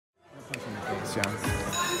twats, yeah.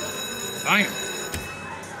 Bam.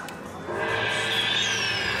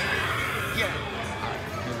 Yeah.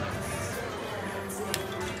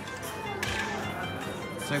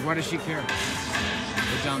 It's like, why does she care?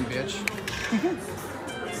 The dumb bitch.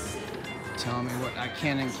 Tell me what I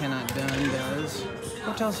can and cannot done does.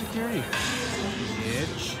 Hotel security.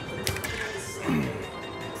 Bitch.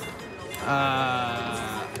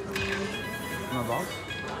 More balls.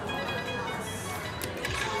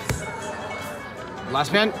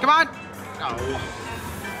 Last pin. Come on. Oh.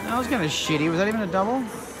 That was kind of shitty. Was that even a double?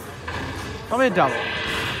 Probably a double.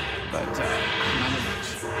 But, not much.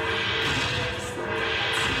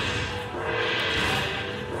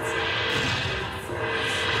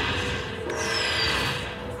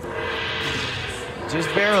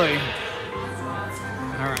 Just barely.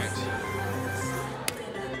 All right.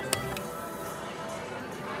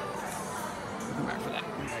 Come back for that.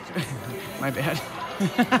 My bad.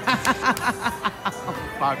 Oh,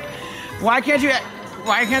 fuck. Why can't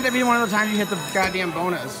that be one of the times you hit the goddamn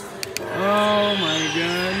bonus? Oh my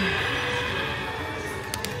god.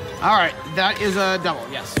 All right, that is a double.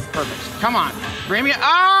 Yes, perfect. Come on, bring me.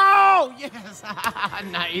 Oh, yes.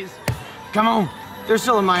 Nice. Come on. There's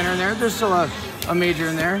still a minor in there. There's still a major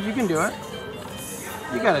in there. You can do it.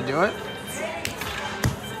 You gotta do it.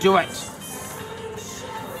 Do it.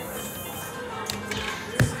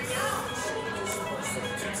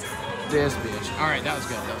 This bitch. All right, that was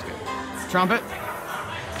good. That was good. Trumpet.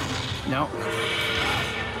 No.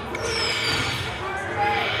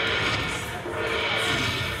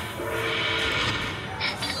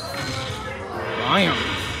 Bam.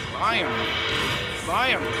 Bam.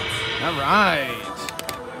 Bam. All right.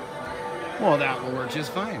 Well, that will work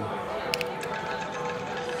just fine. I'll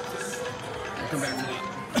come back to that.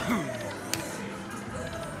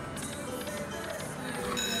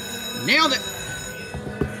 Nailed it.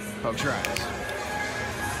 Poke your eyes.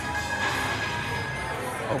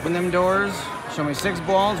 Open them doors. Show me 6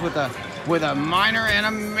 balls with a minor and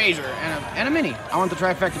a major and a mini. I want the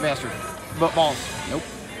trifecta bastard. But balls. Nope.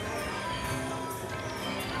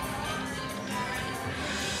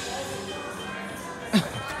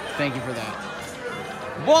 Thank you for that.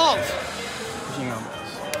 Balls! Machine gun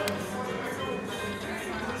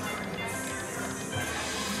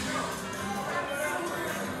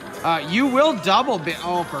balls. You will double bit.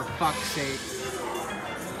 Oh, for fuck's sake.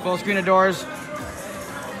 Full screen of doors.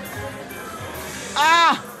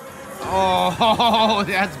 Ah! Oh,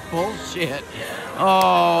 that's bullshit.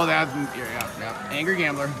 Oh, that's... Yeah. Angry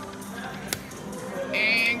gambler.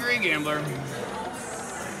 Angry gambler.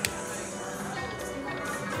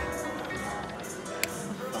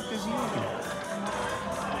 Is he looking?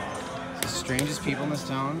 It's the strangest people in this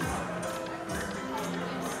town.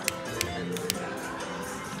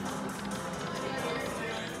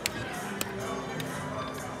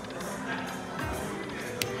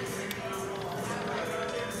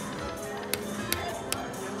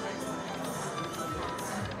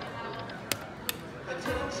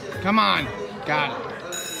 Come on. Got it.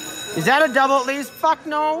 Is that a double at least? Fuck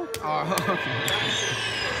no. Oh, okay.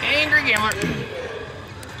 Angry gambler.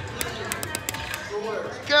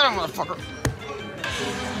 Get him, motherfucker.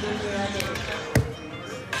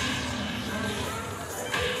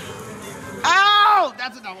 Oh!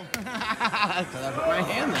 That's a double. That's because I put my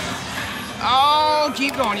hand there. Oh,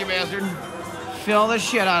 keep going, you bastard. Fill the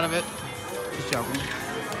shit out of it. Just joking.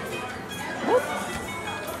 Whoop.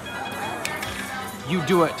 You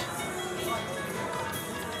do it.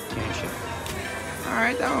 Can't shit.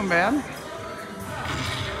 Alright, that one bad.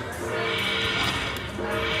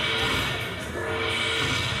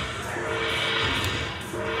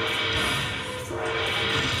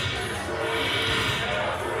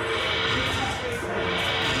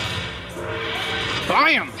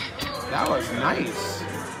 Bam! That was nice.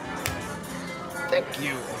 Thank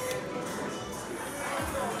you.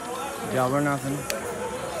 Double or nothing.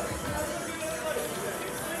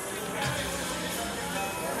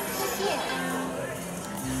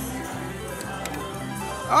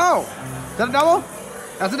 Oh! Is that a double?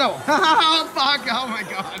 That's a double. Oh, fuck. Oh, my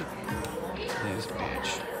God. This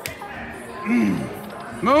bitch.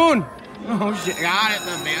 Moon! Oh, shit. Got it,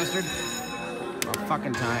 the bastard. About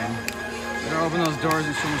fucking time. Better open those doors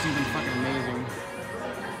and show me something fucking amazing.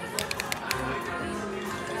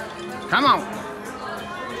 Come on.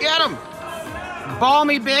 Get him. Ball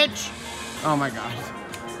me, bitch. Oh, my God.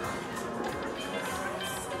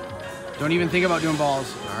 Don't even think about doing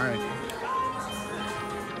balls. All right.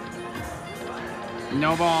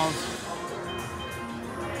 No balls.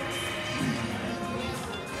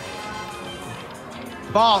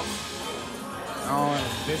 Balls. Oh, and a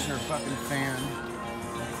fish or fucking fan.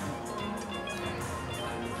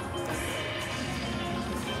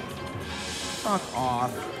 Fuck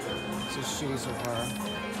off. It's a shitty so far.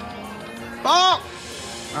 Oh!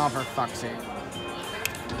 Oh, for fuck's sake.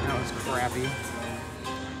 That was crappy.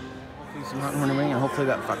 Hopefully some hot morning wing and hopefully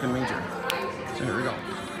that fucking major. So here we go.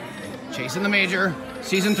 Chasing the major.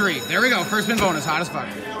 Season 3. There we go. First spin bonus. Hot as fuck.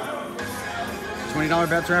 $20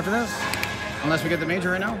 bets are after this. Unless we get the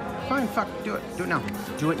major right now. Fine, fuck. Do it. Do it now.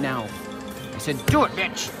 Do it now. I said do it,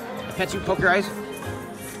 bitch. I pet you, poke your eyes.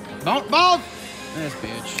 Balls! This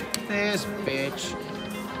bitch. This bitch.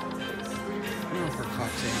 Oh, for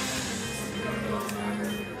fuck's sake.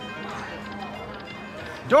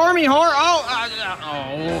 Dormy whore! Oh!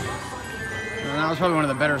 Oh. Well, that was probably one of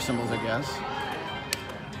the better symbols, I guess.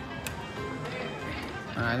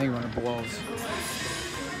 I think one of the blows.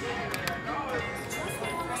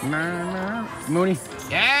 Mooney.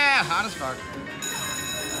 Yeah! Hot as fuck.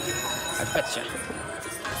 I betcha.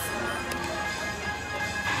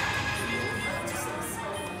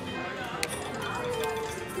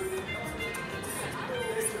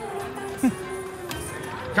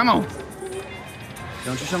 Come on.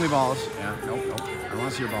 Don't you show me balls. Yeah, nope, nope. I want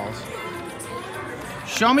to see your balls.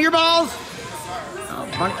 Show me your balls!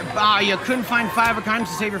 Oh, you couldn't find 5 of a kind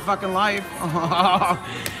to save your fucking life. Oh,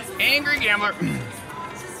 angry gambler.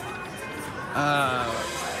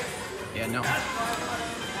 Yeah, no.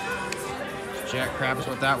 Jack crap is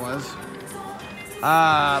what that was.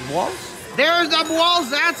 Balls? There's the balls!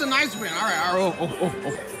 That's a nice win. Alright, oh.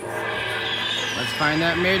 Let's find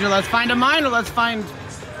that major. Let's find a minor. Let's find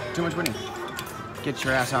too much winning. Get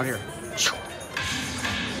your ass out here.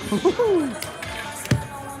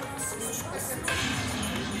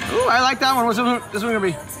 Ooh, I like that one. What's this one gonna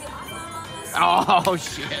be? Oh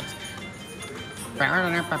shit.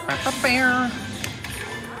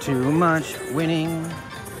 Too much winning.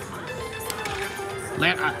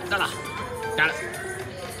 Got it.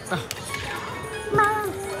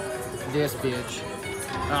 This bitch.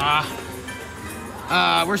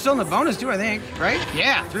 We're still in the bonus too, I think, right?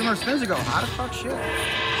 Yeah, 3 more spins to go. Hot as fuck shit.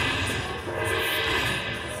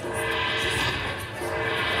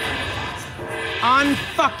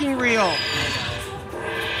 Unfucking real.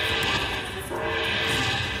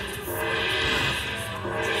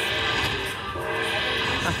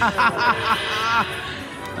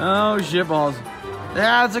 Oh shit balls.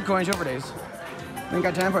 That's a coin show for days. We ain't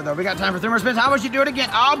got time for it though. We got time for 3 more spins. How about you do it again?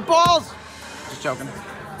 Oh balls! Just joking.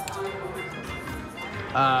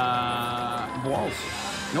 Balls.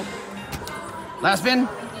 Nope. Last spin.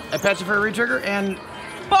 I patch you for a retrigger and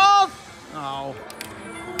balls! Oh.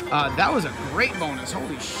 That was a great bonus.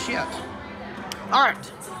 Holy shit.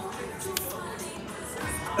 Alright.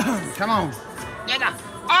 Come on. Yeah.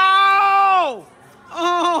 Oh!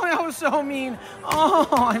 Oh, that was so mean. Oh,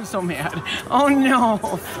 I'm so mad. Oh no.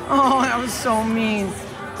 Oh, that was so mean.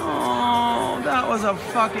 Oh, that was a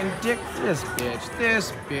fucking dick. This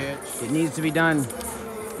bitch. It needs to be done.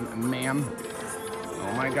 Ma'am.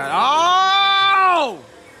 Oh my god. Oh!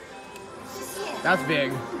 That's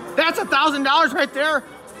big. That's $1,000 right there.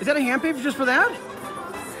 Is that a hand pay just for that?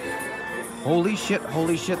 Holy shit,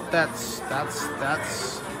 that's...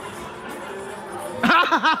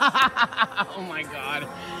 Oh my god.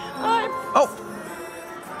 Oh!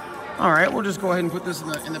 Alright, we'll just go ahead and put this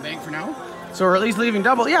in the bank for now. So we're at least leaving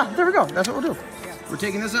double. Yeah, there we go. That's what we'll do. We're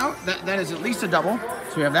taking this out. That is at least a double.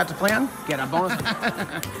 So we have that to plan. Get a bonus.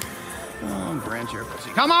 Oh, branch here.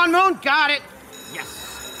 Come on, Moon. Got it. Yes.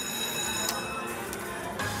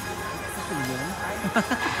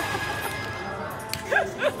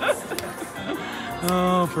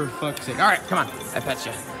 Oh, for fuck's sake. All right, come on. I pet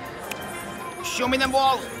you. Show me them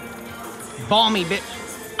balls. Ball me, bitch.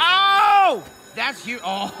 Oh! That's huge.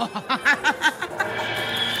 Oh.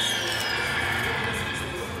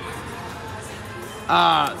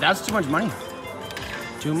 That's too much money.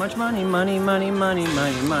 Too much money, money,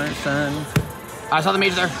 my son. I saw the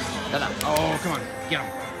major there. Oh, come on. Get him.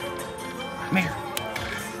 Major.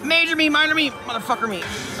 Major me, minor me, motherfucker me.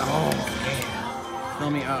 Oh, yeah.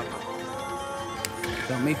 Fill me up.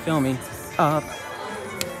 Fill me up.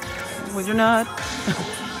 With your nut.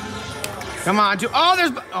 Come on,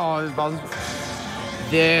 there's balls.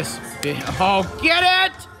 This bitch. Oh, get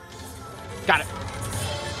it! Got it.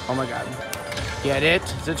 Oh my god. Get it.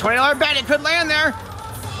 It's a $20 bet. It could land there.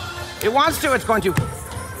 It wants to. It's going to.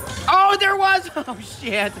 Oh, there was. Oh,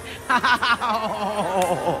 shit.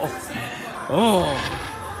 Oh.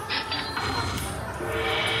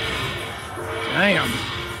 Damn.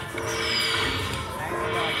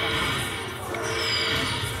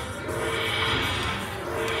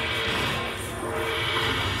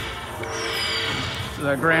 This is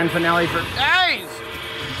a grand finale for days.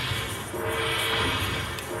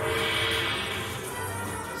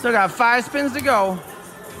 Still got 5 spins to go.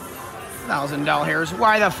 $1,000 hairs.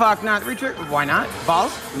 Why the fuck not? Retrick? Why not?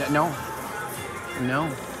 Balls? No. No.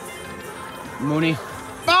 Mooney.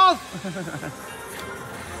 Balls!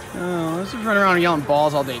 Oh, let's just run around and yelling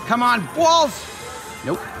balls all day. Come on, balls!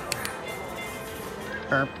 Nope.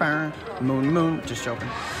 Burr, burr. Moon. Just joking.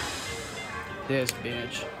 This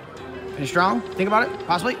bitch. Finish strong? Think about it?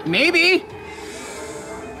 Possibly? Maybe!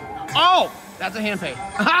 Oh! That's a hand pay.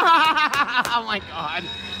 Oh my god.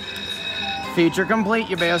 Feature complete,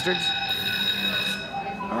 you bastards.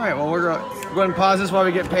 Alright, well, we're going to go ahead and pause this while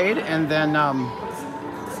we get paid, and then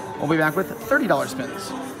we'll be back with $30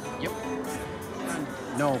 spins. Yep.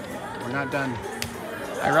 No, we're not done.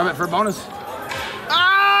 I rub it for a bonus.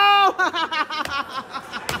 Oh!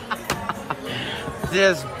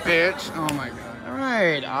 This bitch. Oh my god.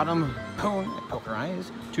 Alright, Autumn Poker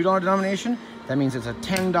Eyes. $2 denomination. That means it's a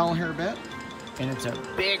 $10 hair bet. And it's a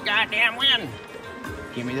big goddamn win.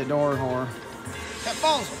 Give me the door, whore. That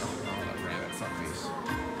falls. Oh, that rabbit fuckface.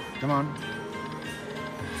 Come on.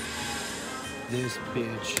 This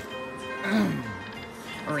bitch.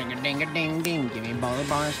 Ring-a-ding-a-ding-ding. Give me baller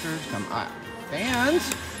basters. Come on.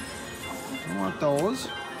 Fans. I want those.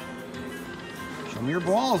 Show me your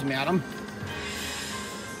balls, madam.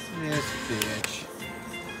 This bitch.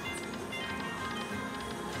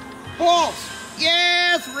 Balls!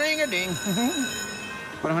 Yes! Ring-a-ding.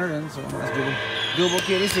 Put 100 in, so that's doable. Doable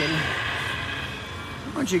Kitty City.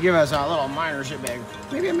 Why don't you give us a little minor shit bag?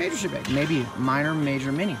 Maybe a major shit bag. Maybe minor,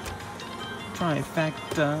 major, mini.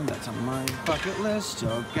 Trifecta. That's on my bucket list.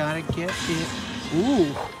 Still gotta get it.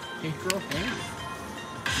 Ooh. Hey, girl, hey.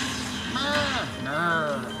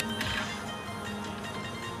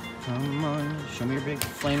 Come on. Show me your big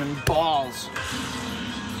flaming balls.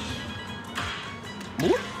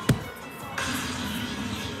 Ooh.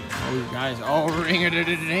 Oh, you guys, oh,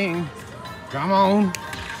 ring-a-ding-a-ding. Come on.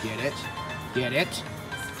 Get it. Get it.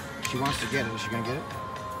 She wants to get it. Is she gonna get it?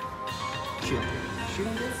 She don't get it. She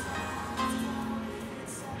don't get it?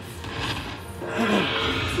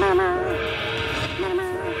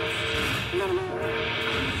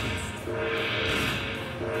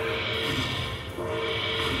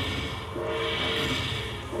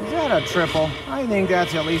 Is that a triple? I think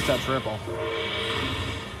that's at least a triple.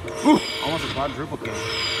 Ooh, almost a quadruple kick.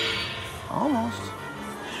 Almost.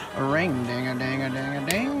 A ring,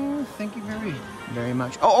 ding-a-ding-a-ding-a-ding. Thank you very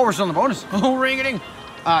much. Oh, we're still in the bonus. Oh, ring-a-ding.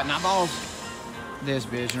 Not balls. This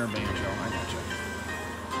bitch and her banjo. I gotcha.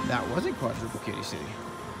 That was a quadruple Kitty City.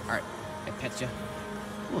 All right, I pet ya.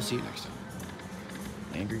 We'll see you next time.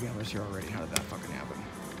 Angry Gambler's here already. How did that fucking happen?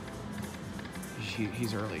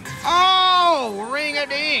 He's early. Oh,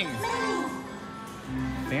 ring-a-ding.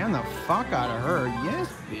 Fan the fuck out of her. Yes,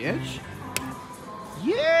 bitch.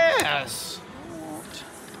 Yes!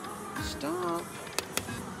 Stop.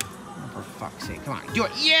 Oh, for fuck's sake. Come on. Do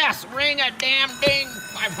it. Yes! Ring a damn ding!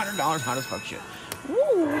 $500 hot as fuck shit.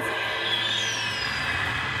 Woo!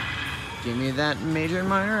 Give me that major and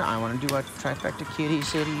minor. I want to do a trifecta Kitty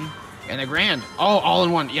City. And a grand. Oh, all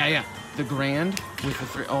in one. Yeah. The grand with the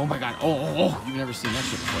 3. Oh my god. Oh. You've never seen that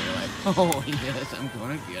shit before in your life. Oh, yes. I'm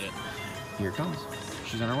going to get it. Here it comes.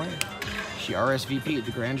 She's on her way. She RSVP'd.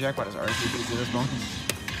 The grand jackpot is RSVP'd to this bonus.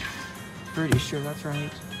 Pretty sure that's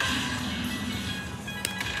right.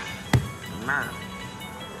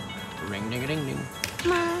 Ring ding a ding ding.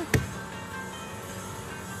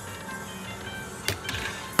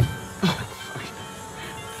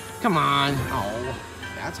 Come on. Oh,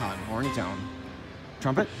 that's hot in Horny Town.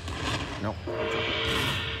 Trumpet? No.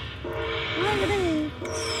 Ring a ding.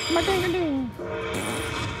 My ding a ding.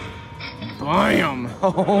 Bam!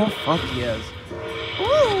 Oh, fuck yes.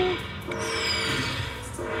 Woo!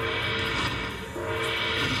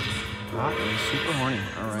 Hot and super horny.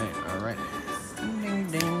 All right. Ding,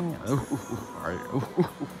 ding. Ooh, all right.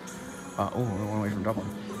 We're one away from doubling.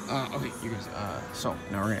 Okay, you guys. So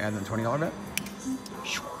now we're gonna add the $20 bet.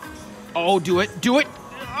 Oh, do it.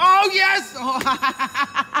 Oh yes! Oh.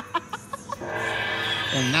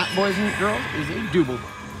 And that, boys and girls, is a double.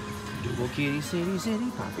 Double Kitty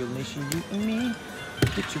City, population you and me.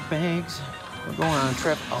 Get your bags. We're going on a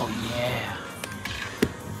trip. Oh yeah.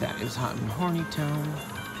 That is hot and horny town.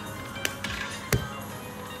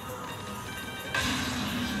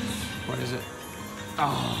 What is it?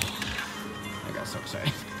 Oh, I got so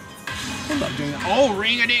excited. I'm about doing that. Oh,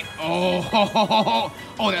 ring-a-ding. Oh,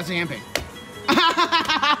 that's a hand pay.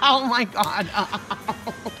 Oh my god.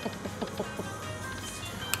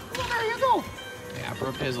 Well, there you go. Yeah, for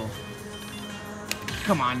a pizzle.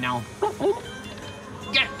 Come on now.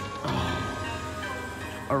 Get it.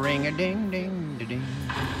 Oh. A ring-a-ding-ding-ding.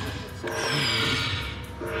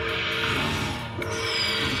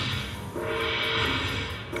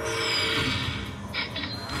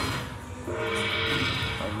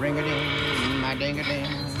 Ding-a-ding.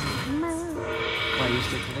 Why you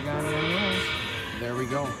stick to the goddamn rules? There we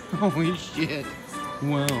go. Holy shit.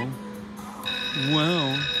 Wow.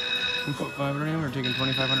 Wow. We put 500 in, we're taking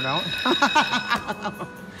 2,500 out.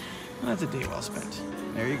 That's a day well spent.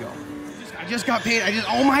 There you go. I just got paid.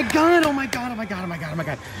 Oh my god, oh my god, oh my god, oh my god, oh my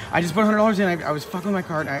god. I just put $100 in. I was fucking with my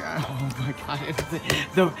card. Oh my god.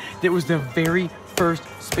 It was the very first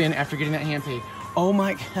spin after getting that hand pay. Oh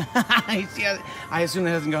my god. I assume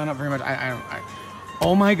that hasn't gone up very much.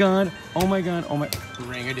 Oh my god. Oh my god. Oh my.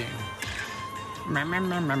 Ring-a-ding. Hot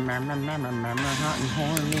and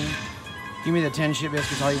horny. Give me the 10 shit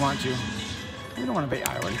biscuits all you want to. We don't want to pay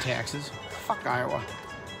Iowa in taxes. Fuck Iowa.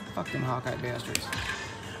 Fuck them Hawkeye bastards.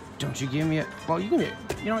 Don't you give me a... Well, you can do it.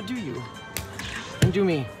 You know what? Do you. And do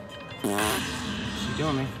me. She's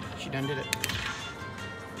doing me. She done did it.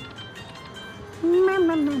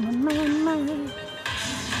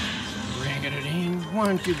 Ring-a-ding. Why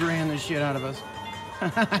don't you grand the shit out of us? I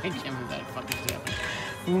can't believe that fucking happened.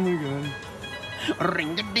 Oh my god.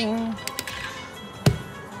 Ring-a-ding.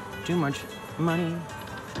 Too much money.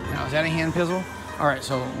 Now, is that a hand pizzle? Alright,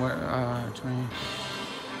 so we're 20.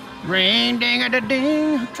 Ring ding a da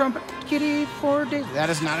ding, trumpet kitty 4 days.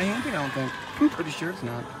 That is not a hand pick, I don't think. I'm pretty sure it's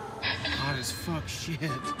not. Hot as fuck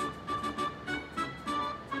shit.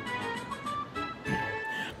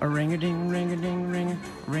 A ring a ding, ring a ding, ring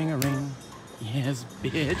a ring. Yes,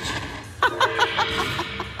 bitch.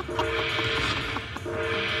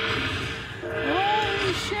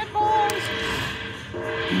 Holy shit balls.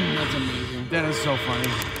 That's amazing. That is so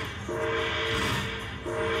funny.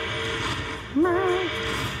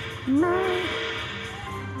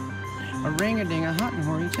 A ring-a-ding, a hot and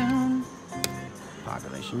horny town.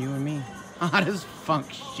 Population, you and me. Hot as fuck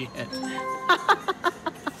shit.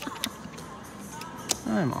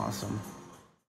 I'm awesome.